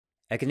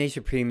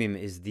Echinacea Premium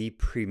is the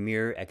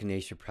premier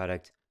echinacea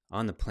product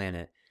on the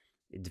planet.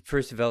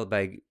 First developed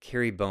by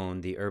Kerry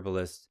Bone, the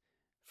herbalist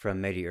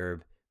from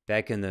MediHerb,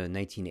 back in the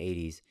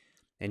 1980s.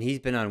 And he's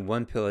been on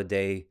one pill a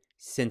day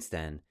since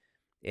then.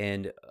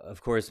 And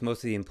of course, most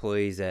of the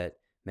employees at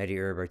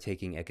MediHerb are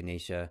taking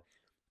Echinacea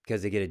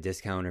because they get a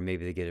discount or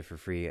maybe they get it for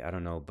free. I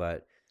don't know.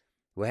 But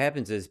what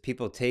happens is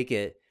people take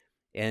it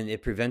and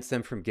it prevents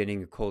them from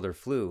getting a cold or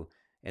flu.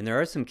 And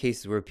there are some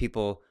cases where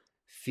people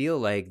feel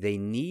like they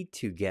need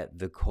to get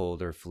the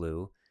cold or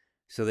flu,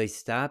 so they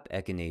stop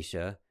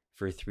Echinacea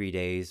for 3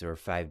 days or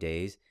 5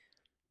 days.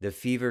 The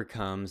fever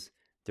comes,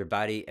 their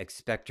body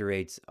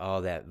expectorates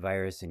all that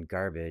virus and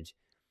garbage,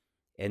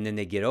 and then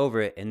they get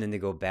over it, and then they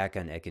go back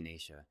on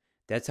Echinacea.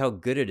 That's how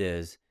good it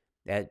is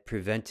at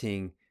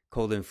preventing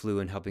cold and flu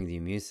and helping the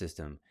immune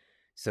system.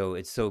 So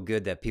it's so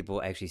good that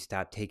people actually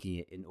stop taking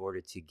it in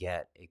order to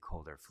get a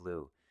cold or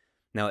flu.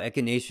 Now,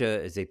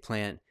 Echinacea is a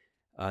plant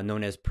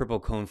known as purple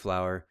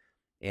coneflower,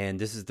 and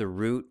this is the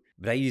root,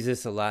 but I use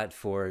this a lot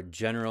for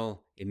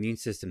general immune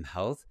system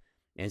health.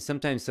 And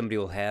sometimes somebody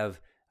will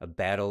have a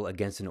battle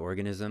against an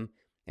organism,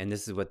 and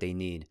this is what they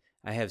need.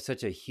 I have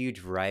such a huge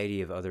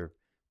variety of other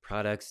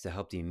products to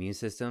help the immune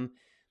system,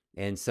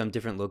 and some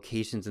different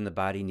locations in the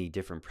body need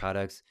different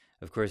products.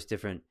 Of course,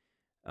 different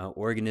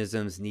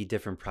organisms need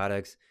different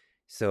products.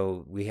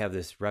 So we have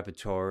this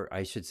repertoire,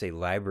 I should say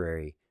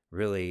library,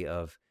 really,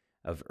 of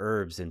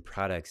herbs and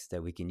products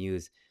that we can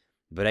use.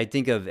 But I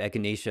think of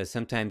Echinacea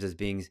sometimes as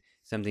being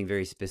something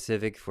very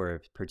specific for a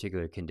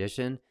particular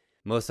condition,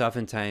 most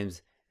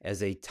oftentimes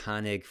as a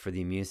tonic for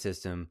the immune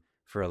system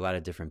for a lot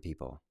of different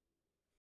people.